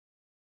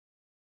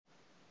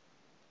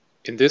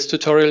In this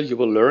tutorial, you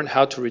will learn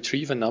how to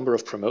retrieve a number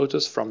of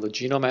promoters from the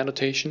genome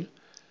annotation,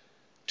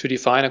 to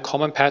define a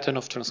common pattern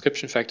of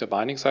transcription factor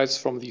binding sites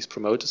from these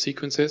promoter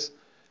sequences,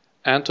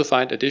 and to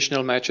find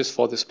additional matches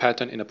for this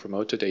pattern in a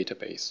promoter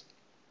database.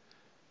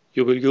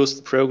 You will use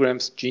the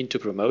programs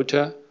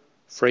Gene2Promoter,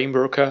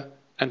 Frameworker,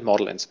 and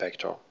Model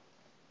Inspector.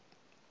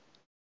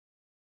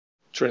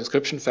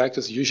 Transcription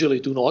factors usually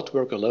do not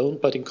work alone,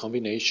 but in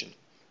combination.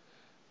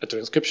 A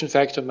transcription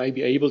factor may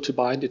be able to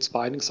bind its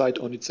binding site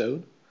on its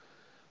own,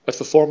 but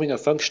for forming a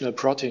functional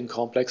protein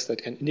complex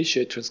that can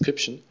initiate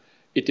transcription,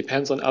 it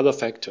depends on other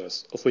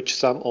factors, of which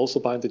some also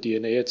bind the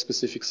DNA at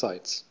specific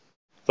sites.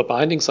 The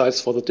binding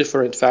sites for the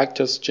different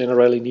factors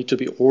generally need to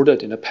be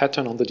ordered in a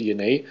pattern on the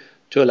DNA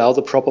to allow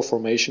the proper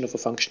formation of a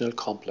functional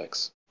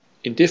complex.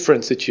 In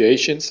different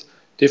situations,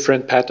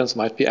 different patterns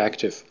might be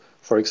active,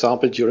 for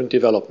example during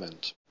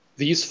development.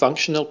 These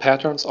functional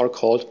patterns are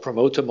called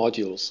promoter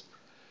modules.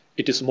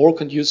 It is more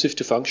conducive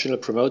to functional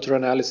promoter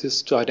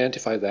analysis to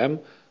identify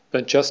them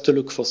than just to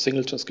look for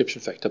single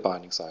transcription factor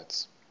binding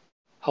sites.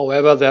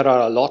 However, there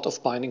are a lot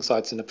of binding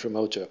sites in a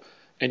promoter,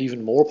 and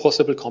even more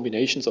possible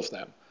combinations of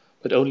them,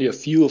 but only a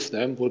few of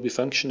them will be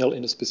functional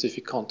in a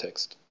specific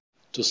context.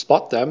 To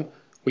spot them,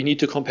 we need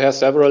to compare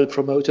several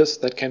promoters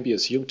that can be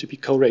assumed to be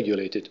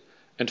co-regulated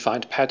and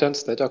find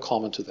patterns that are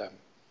common to them.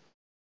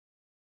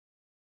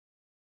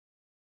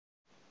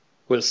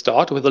 We'll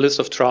start with a list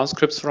of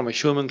transcripts from a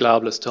human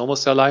glioblastoma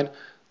cell line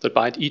that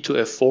bind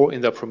E2F4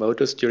 in their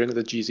promoters during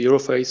the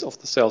G0 phase of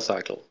the cell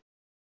cycle.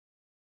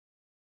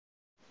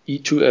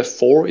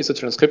 E2F4 is a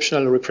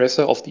transcriptional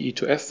repressor of the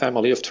E2F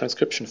family of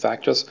transcription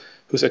factors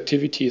whose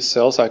activity is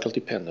cell cycle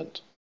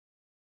dependent.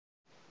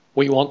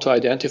 We want to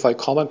identify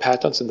common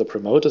patterns in the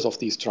promoters of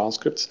these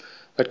transcripts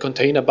that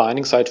contain a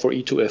binding site for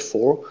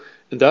E2F4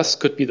 and thus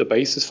could be the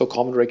basis for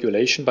common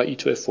regulation by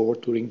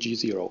E2F4 during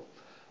G0.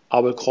 I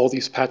will call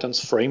these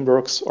patterns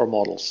frameworks or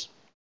models.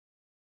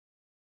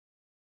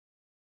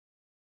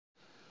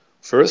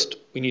 First,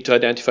 we need to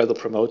identify the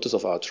promoters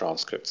of our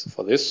transcripts.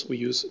 For this, we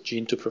use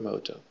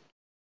Gene2Promoter.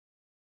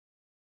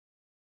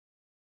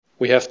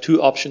 We have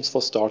two options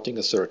for starting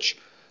a search.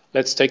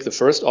 Let's take the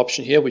first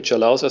option here, which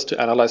allows us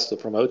to analyze the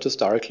promoters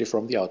directly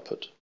from the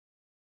output.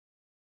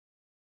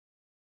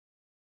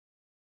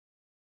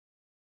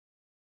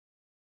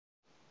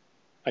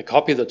 I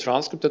copy the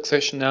transcript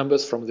accession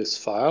numbers from this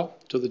file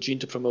to the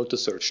Gene2Promoter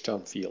search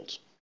term field.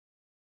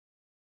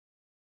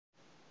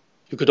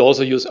 You could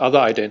also use other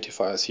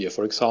identifiers here,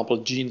 for example,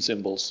 gene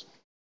symbols.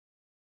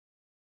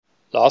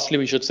 Lastly,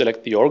 we should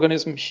select the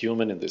organism,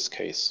 human in this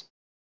case.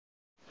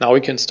 Now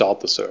we can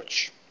start the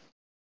search.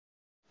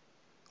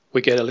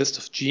 We get a list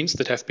of genes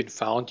that have been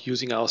found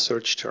using our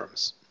search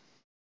terms.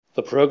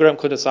 The program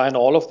could assign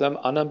all of them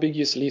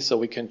unambiguously, so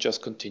we can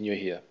just continue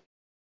here.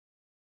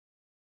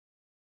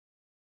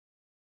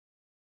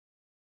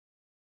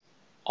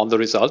 On the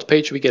result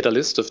page, we get a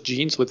list of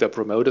genes with their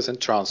promoters and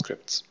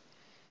transcripts.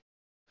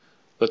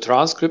 The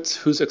transcripts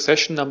whose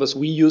accession numbers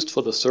we used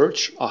for the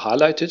search are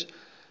highlighted,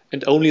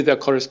 and only their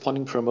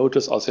corresponding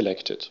promoters are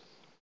selected.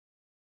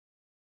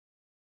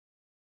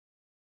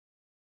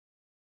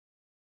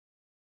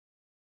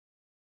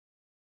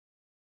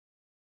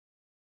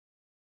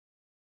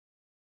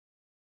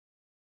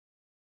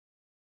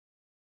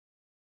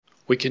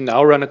 We can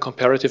now run a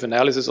comparative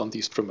analysis on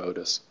these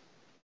promoters.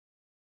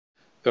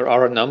 There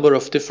are a number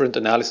of different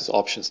analysis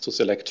options to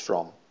select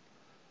from.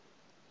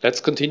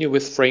 Let's continue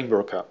with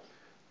Frameworker.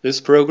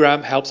 This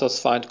program helps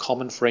us find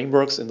common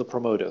frameworks in the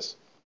promoters.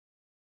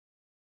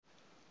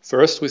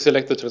 First, we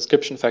select the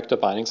transcription factor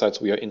binding sites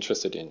we are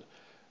interested in.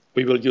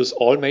 We will use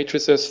all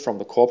matrices from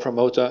the core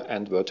promoter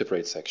and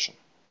vertebrate section.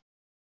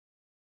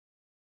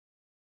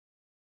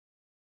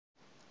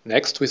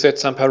 Next, we set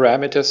some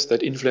parameters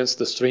that influence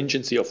the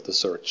stringency of the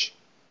search.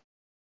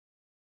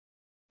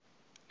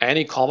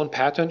 Any common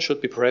pattern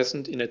should be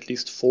present in at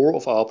least 4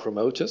 of our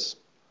promoters,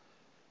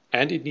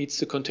 and it needs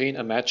to contain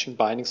a matching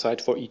binding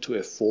site for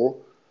E2F4,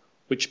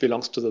 which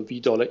belongs to the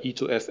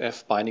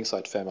 $E2FF binding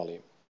site family.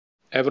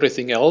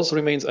 Everything else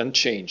remains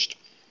unchanged.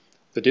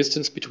 The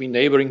distance between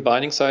neighboring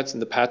binding sites in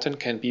the pattern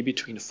can be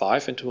between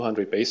 5 and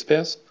 200 base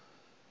pairs.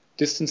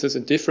 Distances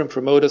in different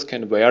promoters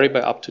can vary by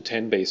up to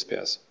 10 base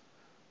pairs.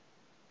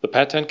 The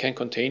pattern can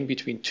contain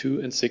between 2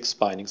 and 6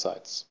 binding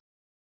sites.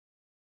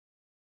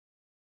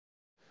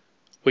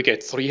 We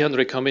get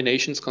 300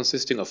 combinations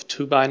consisting of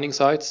 2 binding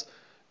sites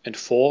and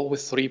 4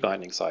 with 3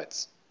 binding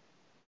sites.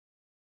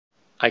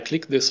 I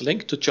click this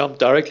link to jump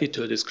directly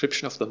to a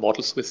description of the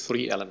models with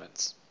 3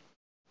 elements.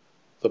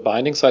 The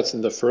binding sites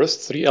in the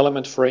first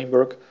 3-element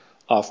framework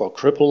are for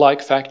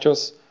cripple-like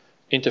factors,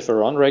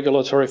 interferon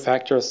regulatory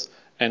factors,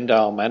 and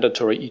our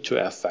mandatory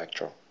E2F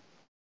factor.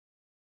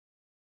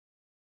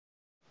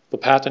 The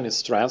pattern is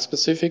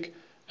strand-specific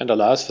and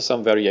allows for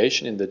some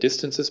variation in the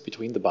distances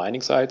between the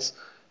binding sites,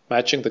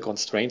 matching the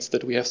constraints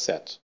that we have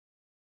set.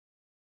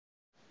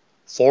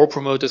 4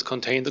 promoters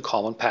contain the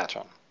common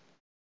pattern.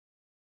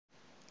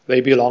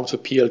 They belong to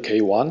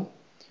PLK1,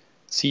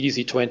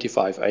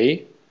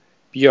 CDC25A,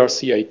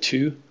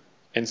 BRCA2,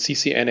 and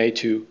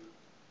CCNA2,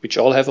 which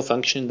all have a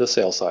function in the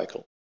cell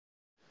cycle.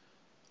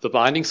 The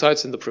binding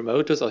sites in the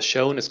promoters are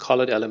shown as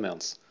colored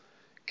elements: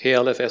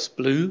 KLFS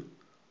blue,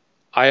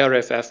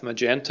 IRFF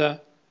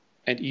magenta,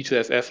 and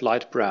E2FF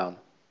light brown.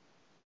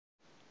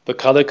 The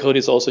color code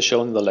is also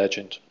shown in the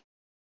legend.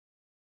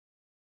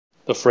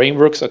 The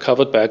frameworks are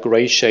covered by a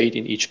gray shade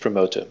in each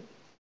promoter.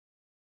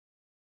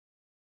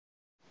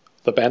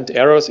 The band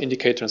arrows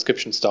indicate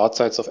transcription start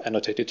sites of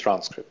annotated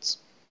transcripts.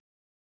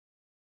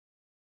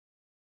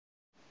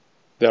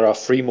 There are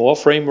 3 more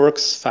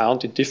frameworks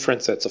found in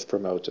different sets of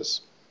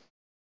promoters.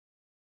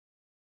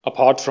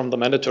 Apart from the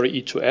mandatory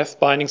E2F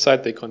binding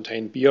site, they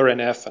contain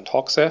BRNF and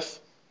HOXF.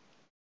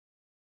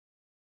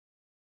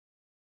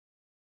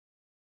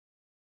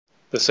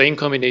 The same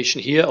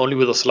combination here, only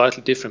with a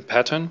slightly different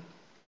pattern.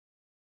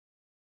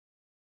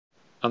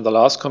 And the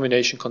last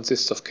combination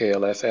consists of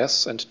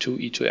KLFS and 2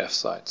 E2F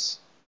sites.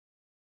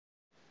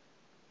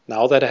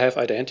 Now that I have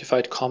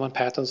identified common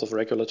patterns of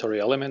regulatory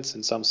elements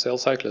in some cell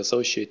cycle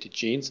associated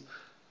genes,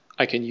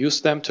 I can use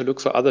them to look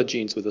for other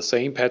genes with the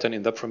same pattern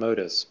in the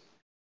promoters.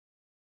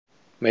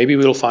 Maybe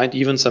we'll find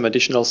even some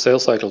additional cell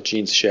cycle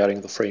genes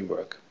sharing the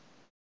framework.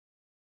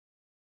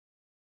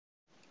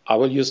 I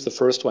will use the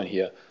first one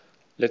here.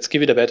 Let's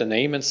give it a better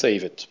name and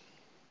save it.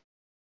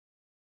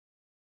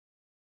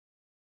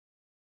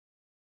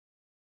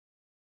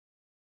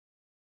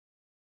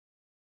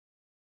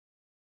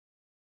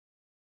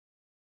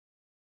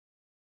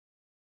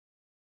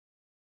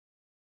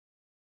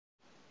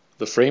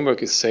 The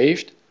framework is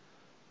saved.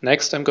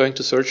 Next, I'm going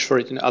to search for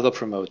it in other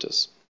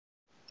promoters.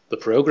 The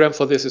program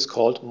for this is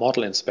called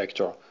Model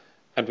Inspector,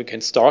 and we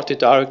can start it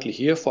directly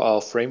here for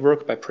our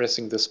framework by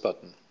pressing this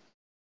button.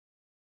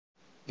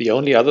 The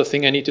only other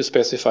thing I need to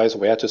specify is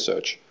where to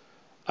search.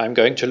 I'm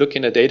going to look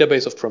in a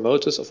database of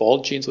promoters of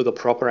all genes with a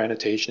proper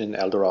annotation in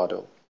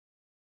Eldorado.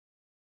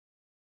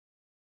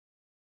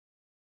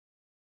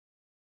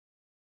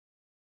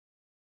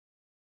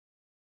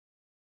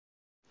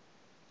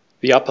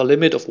 The upper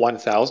limit of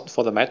 1000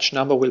 for the match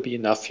number will be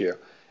enough here,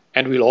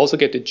 and we'll also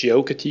get the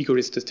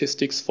geocategory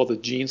statistics for the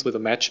genes with a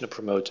match in a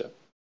promoter.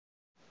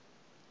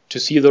 To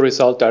see the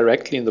result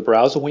directly in the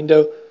browser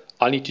window,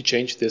 I'll need to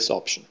change this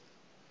option.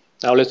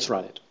 Now let's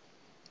run it.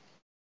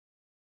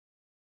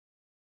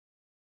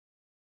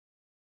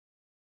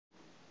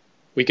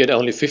 We get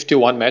only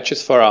 51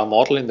 matches for our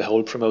model in the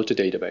whole promoter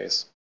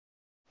database.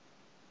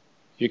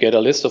 You get a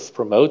list of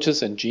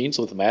promoters and genes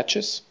with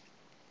matches,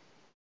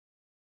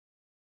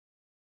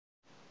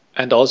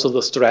 and also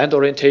the strand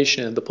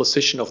orientation and the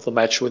position of the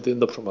match within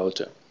the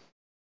promoter.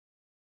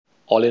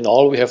 All in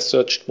all, we have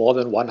searched more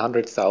than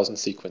 100,000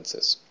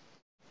 sequences.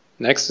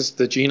 Next is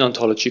the gene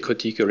ontology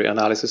category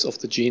analysis of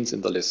the genes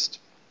in the list.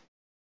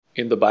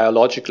 In the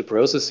biological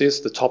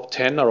processes, the top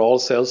 10 are all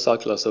cell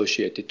cycle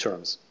associated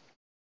terms.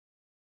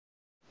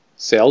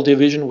 Cell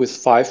division with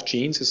 5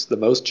 genes is the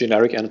most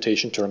generic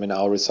annotation term in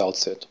our result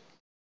set.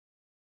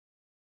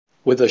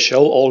 With the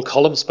Show All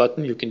Columns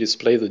button, you can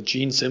display the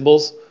gene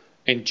symbols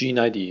and gene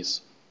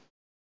IDs.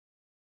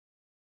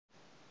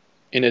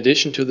 In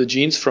addition to the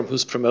genes from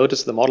whose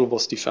promoters the model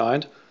was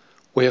defined,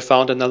 we have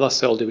found another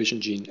cell division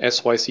gene,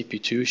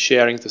 SYCP2,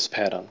 sharing this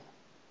pattern.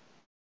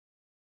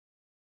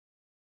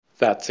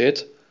 That's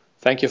it.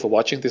 Thank you for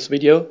watching this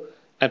video,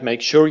 and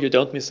make sure you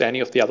don't miss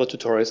any of the other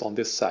tutorials on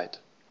this site.